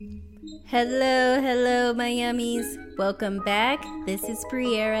Hello, my yummies. Welcome back. This is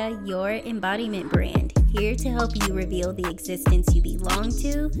Briera, your embodiment brand, here to help you reveal the existence you belong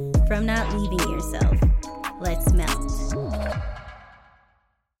to from not leaving yourself. Let's melt.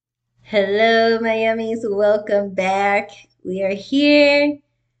 Hello, my yummies. Welcome back. We are here.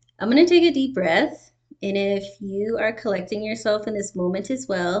 I'm going to take a deep breath. And if you are collecting yourself in this moment as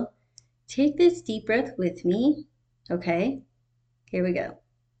well, take this deep breath with me. Okay, here we go.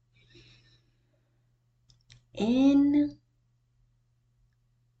 In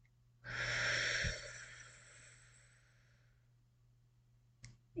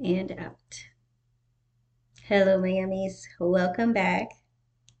and out. Hello, my yummies. Welcome back.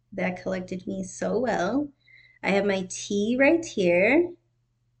 That collected me so well. I have my tea right here.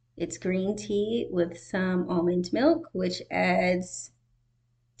 It's green tea with some almond milk, which adds,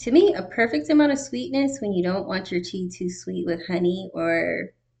 to me, a perfect amount of sweetness when you don't want your tea too sweet with honey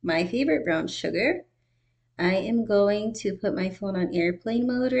or my favorite, brown sugar. I am going to put my phone on airplane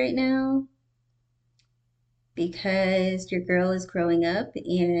mode right now because your girl is growing up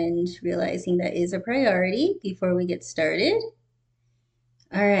and realizing that is a priority before we get started.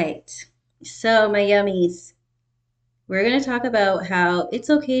 All right, so my yummies, we're going to talk about how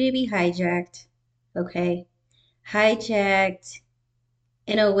it's okay to be hijacked, okay? Hijacked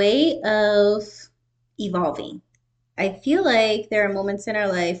in a way of evolving. I feel like there are moments in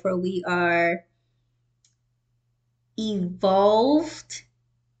our life where we are evolved,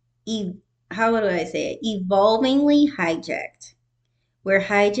 how do I say it? Evolvingly hijacked. We're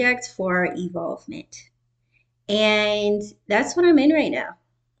hijacked for our evolvement. And that's what I'm in right now.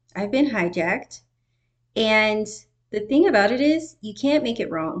 I've been hijacked. And the thing about it is, you can't make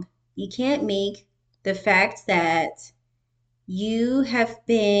it wrong. You can't make the fact that you have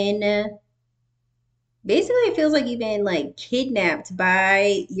been, basically, it feels like you've been like kidnapped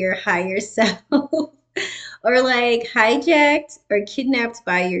by your higher self or like hijacked or kidnapped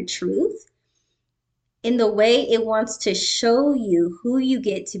by your truth in the way it wants to show you who you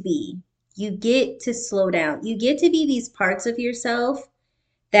get to be. You get to slow down. You get to be these parts of yourself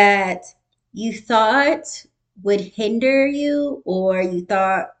that you thought would hinder you or you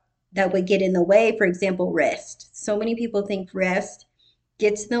thought that would get in the way. For example, rest. So many people think rest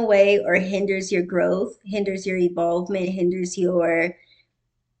gets in the way or hinders your growth, hinders your evolvement, hinders your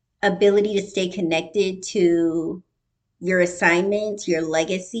ability to stay connected to your assignment, your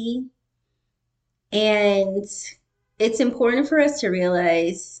legacy. And it's important for us to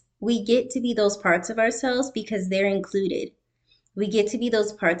realize we get to be those parts of ourselves because they're included. We get to be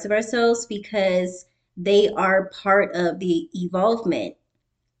those parts of ourselves because they are part of the evolvement.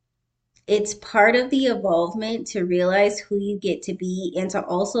 It's part of the evolvement to realize who you get to be and to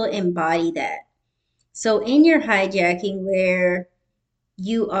also embody that. So, in your hijacking, where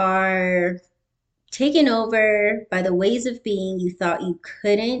you are taken over by the ways of being you thought you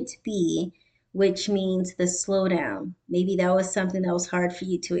couldn't be, which means the slowdown. Maybe that was something that was hard for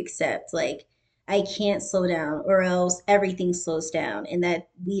you to accept. Like, I can't slow down, or else everything slows down, and that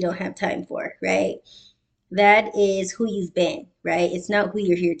we don't have time for, right? That is who you've been, right? It's not who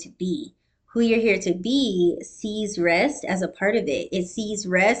you're here to be. Who you're here to be sees rest as a part of it. It sees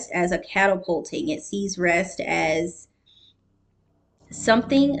rest as a catapulting. It sees rest as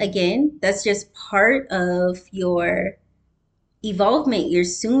something, again, that's just part of your evolvement. You're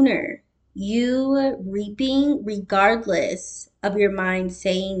sooner. You reaping regardless of your mind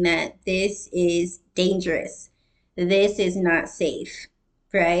saying that this is dangerous. This is not safe,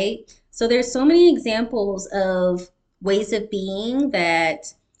 right? So there's so many examples of ways of being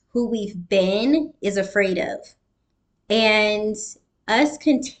that who we've been is afraid of. And us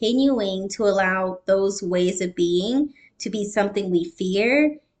continuing to allow those ways of being to be something we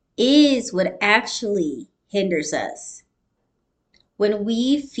fear is what actually hinders us. When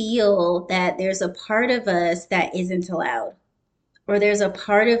we feel that there's a part of us that isn't allowed, or there's a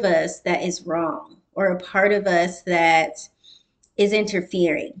part of us that is wrong, or a part of us that is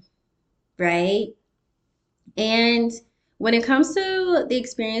interfering, right? And when it comes to the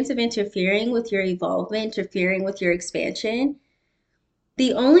experience of interfering with your evolvement, interfering with your expansion,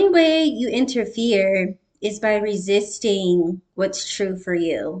 the only way you interfere is by resisting what's true for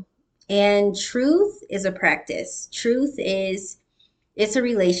you. And truth is a practice. Truth is, it's a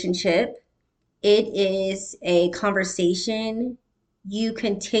relationship. It is a conversation you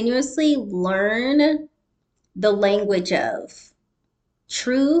continuously learn the language of.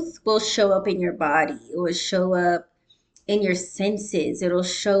 Truth will show up in your body. It will show up in your senses. It'll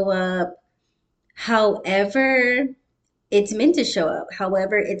show up however it's meant to show up,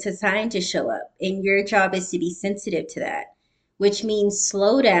 however it's assigned to show up. And your job is to be sensitive to that. which means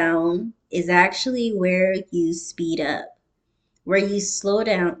slow down is actually where you speed up, where you slow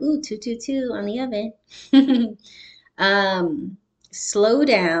down. Ooh, 222 on the oven. Slow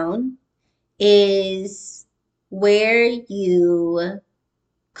down is where you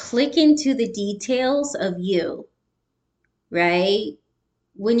click into the details of you, right?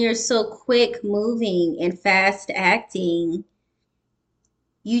 When you're so quick moving and fast acting,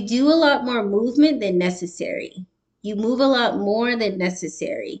 you do a lot more movement than necessary. You move a lot more than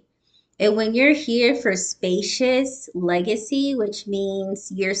necessary. And when you're here for spacious legacy, which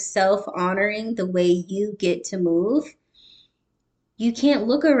means you're self honoring the way you get to move, you can't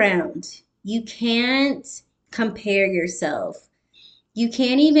look around. You can't compare yourself. You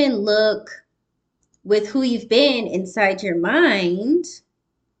can't even look with who you've been inside your mind,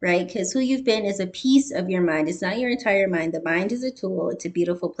 right? Because who you've been is a piece of your mind. It's not your entire mind. The mind is a tool, it's a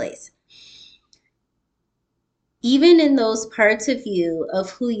beautiful place. Even in those parts of you of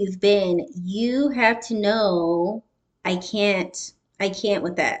who you've been, you have to know, I can't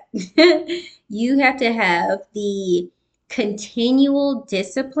with that. You have to have the continual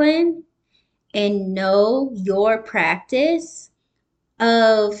discipline and know your practice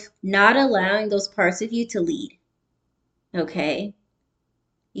of not allowing those parts of you to lead. Okay?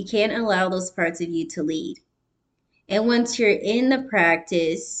 You can't allow those parts of you to lead. And once you're in the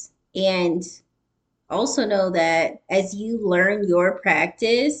practice, and also know that as you learn your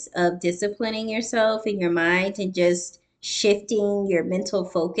practice of disciplining yourself in your mind and just shifting your mental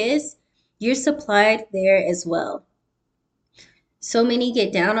focus, you're supplied there as well. So many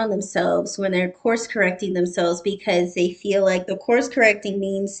get down on themselves when they're course correcting themselves because they feel like the course correcting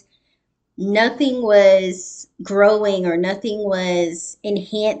means nothing was growing or nothing was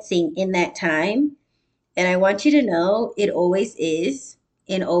enhancing in that time. And I want you to know it always is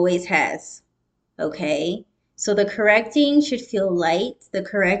and always has. Okay? So the correcting should feel light. The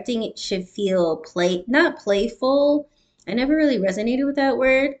correcting should feel not playful. I never really resonated with that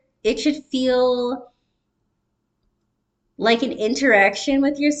word. It should feel like an interaction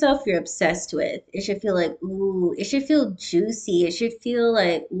with yourself you're obsessed with. It should feel like, ooh, it should feel juicy. It should feel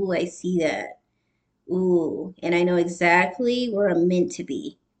like, ooh, I see that. Ooh, and I know exactly where I'm meant to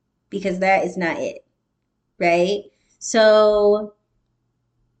be because that is not it, right? So,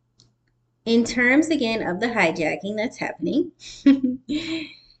 in terms again of the hijacking that's happening,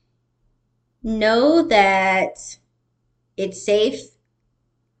 know that it's safe,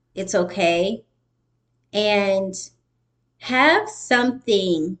 it's okay, and have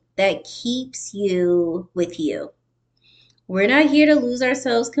something that keeps you with you. We're not here to lose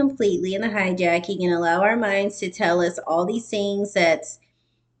ourselves completely in the hijacking and allow our minds to tell us all these things that's,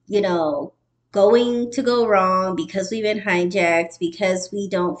 you know, going to go wrong because we've been hijacked, because we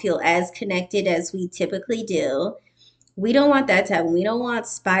don't feel as connected as we typically do. We don't want that to happen. We don't want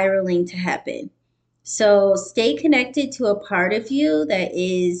spiraling to happen. So stay connected to a part of you that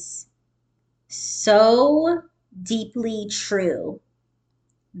is so deeply true.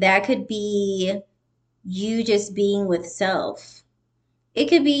 That could be you just being with self. It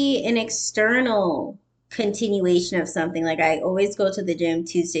could be an external continuation of something. Like I always go to the gym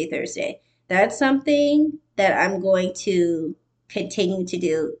Tuesday, Thursday. That's something that I'm going to continue to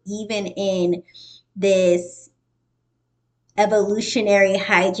do, even in this evolutionary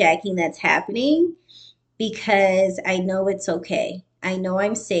hijacking that's happening, because I know it's okay. I know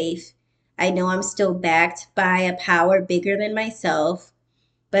I'm safe. I know I'm still backed by a power bigger than myself.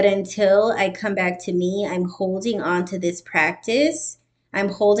 But until I come back to me, I'm holding on to this practice. I'm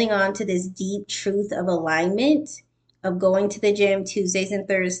holding on to this deep truth of alignment, of going to the gym Tuesdays and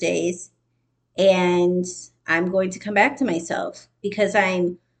Thursdays. And I'm going to come back to myself because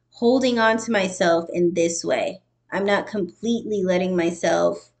I'm holding on to myself in this way. I'm not completely letting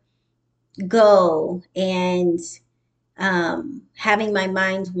myself go and having my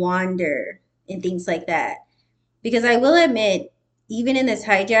mind wander and things like that. Because I will admit, even in this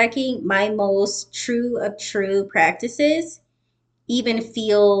hijacking, my most true of true practices even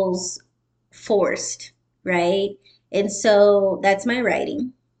feels forced, right? And so that's my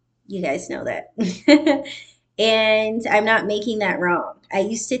writing. You guys know that. And I'm not making that wrong. I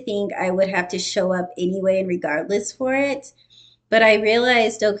used to think I would have to show up anyway and regardless for it. But I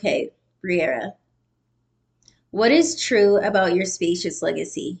realized, okay, Briera, what is true about your spacious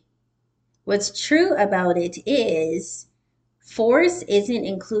legacy? What's true about it is force isn't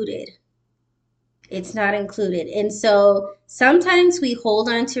included. It's not included. And so sometimes we hold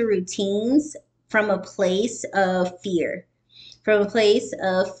on to routines from a place of fear, from a place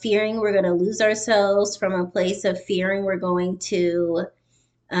of fearing we're going to lose ourselves, from a place of fearing we're going to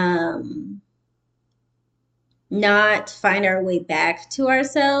um, not find our way back to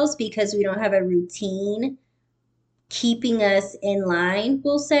ourselves because we don't have a routine keeping us in line,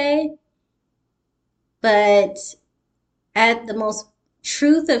 we'll say. But at the most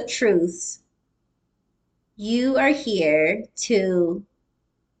truth of truths, you are here to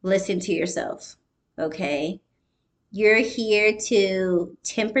listen to yourself, okay? You're here to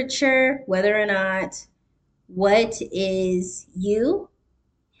temperature whether or not what is you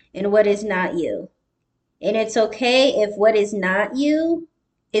and what is not you. And it's okay if what is not you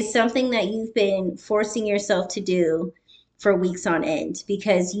is something that you've been forcing yourself to do for weeks on end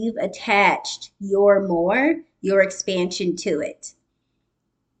because you've attached your expansion to it.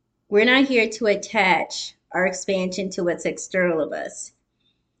 We're not here to attach our expansion to what's external of us.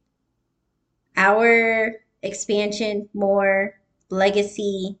 Our expansion, more,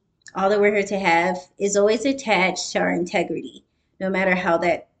 legacy, all that we're here to have is always attached to our integrity, no matter how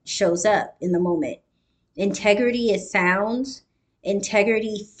that shows up in the moment. Integrity is sound.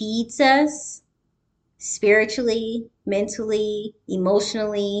 Integrity feeds us spiritually, mentally,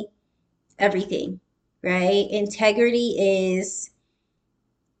 emotionally, everything, right? Integrity is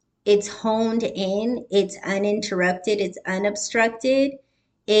it's honed in, it's uninterrupted, it's unobstructed,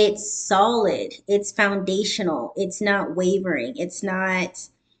 it's solid, it's foundational, it's not wavering, it's not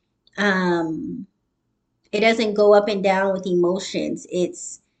um it doesn't go up and down with emotions.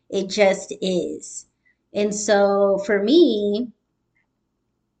 It just is. And so for me,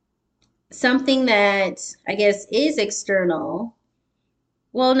 something that I guess is external,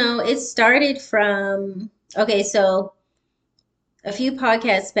 well, no, it started from, okay, so a few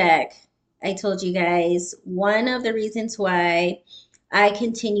podcasts back, I told you guys one of the reasons why I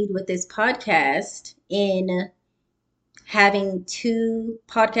continued with this podcast in having 2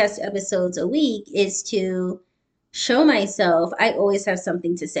 podcast episodes a week is to show myself I always have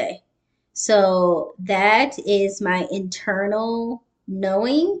something to say. So that is my internal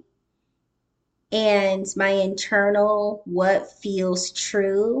knowing and my internal what feels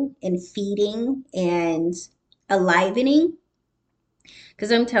true and feeding and alivening.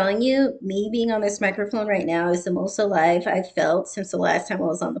 Because I'm telling you, me being on this microphone right now is the most alive I've felt since the last time I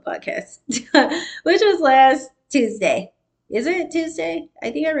was on the podcast, which was last Tuesday. Is it Tuesday?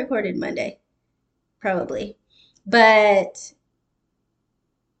 I think I recorded Monday, probably. But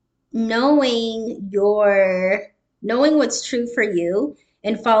knowing knowing what's true for you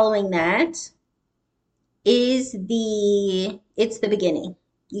and following that is it's the beginning.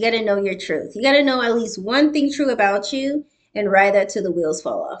 You got to know your truth. You got to know at least one thing true about you and ride that till the wheels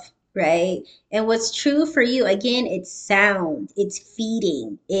fall off, right? And what's true for you, again, it's sound, it's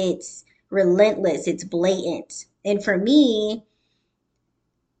feeding, it's relentless, it's blatant. And for me,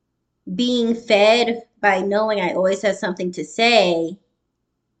 being fed by knowing I always have something to say,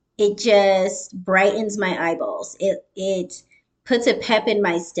 it just brightens my eyeballs. It puts a pep in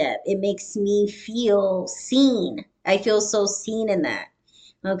my step. It makes me feel seen. I feel so seen in that.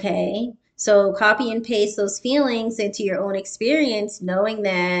 Okay? So copy and paste those feelings into your own experience, knowing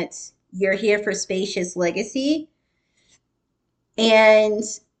that you're here for spacious legacy and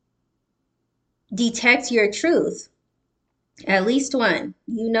detect your truth. At least one.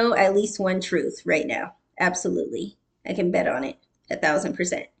 You know at least one truth right now. Absolutely. I can bet on it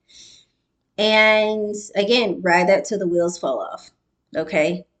 1,000%. And again, ride that till the wheels fall off.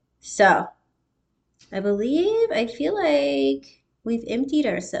 Okay. So I feel like we've emptied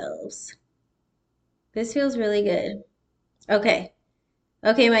ourselves. This feels really good. Okay.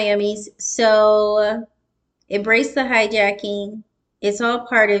 Okay, my yummies. So embrace the hijacking. It's all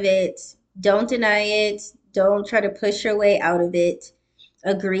part of it. Don't deny it. Don't try to push your way out of it.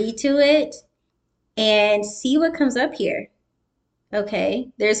 Agree to it and see what comes up here. Okay.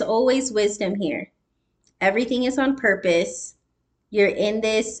 There's always wisdom here. Everything is on purpose. You're in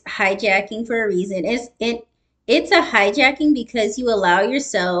this hijacking for a reason. It's a hijacking because you allow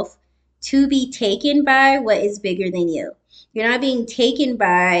yourself to be taken by what is bigger than you. You're not being taken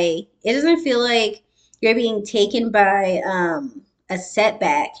by, it doesn't feel like you're being taken by a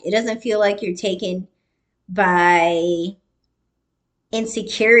setback. It doesn't feel like you're taken by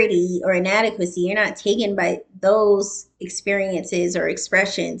insecurity or inadequacy. You're not taken by those experiences or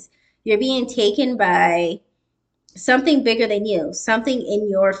expressions. You're being taken by something bigger than you, something in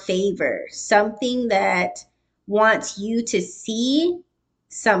your favor, something that wants you to see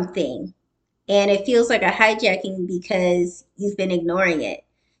something. And it feels like a hijacking because you've been ignoring it,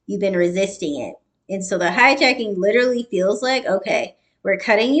 you've been resisting it. And so the hijacking literally feels like, okay, we're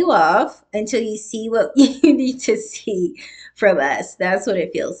cutting you off until you see what you need to see from us. That's what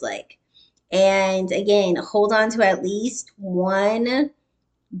it feels like. And again, hold on to at least one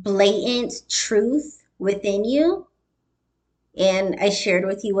blatant truth, within you, and I shared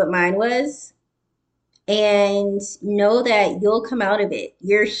with you what mine was. And know that you'll come out of it.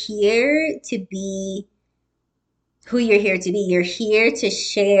 You're here to be who you're here to be. You're here to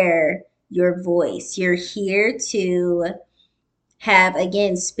share your voice. You're here to have,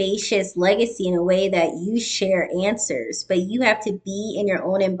 again, spacious legacy in a way that you share answers, but you have to be in your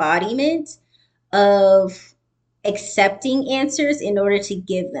own embodiment of accepting answers in order to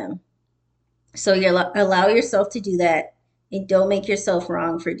give them. So you allow yourself to do that and don't make yourself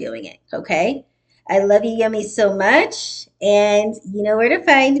wrong for doing it. Okay. I love you, Yummy, so much. And you know where to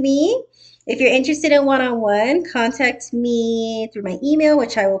find me. If you're interested in one on one, contact me through my email,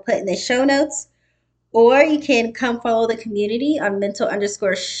 which I will put in the show notes. Or you can come follow the community on mental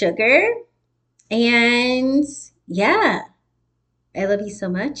underscore sugar. And yeah, I love you so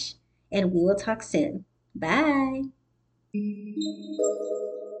much. And we will talk soon. Bye.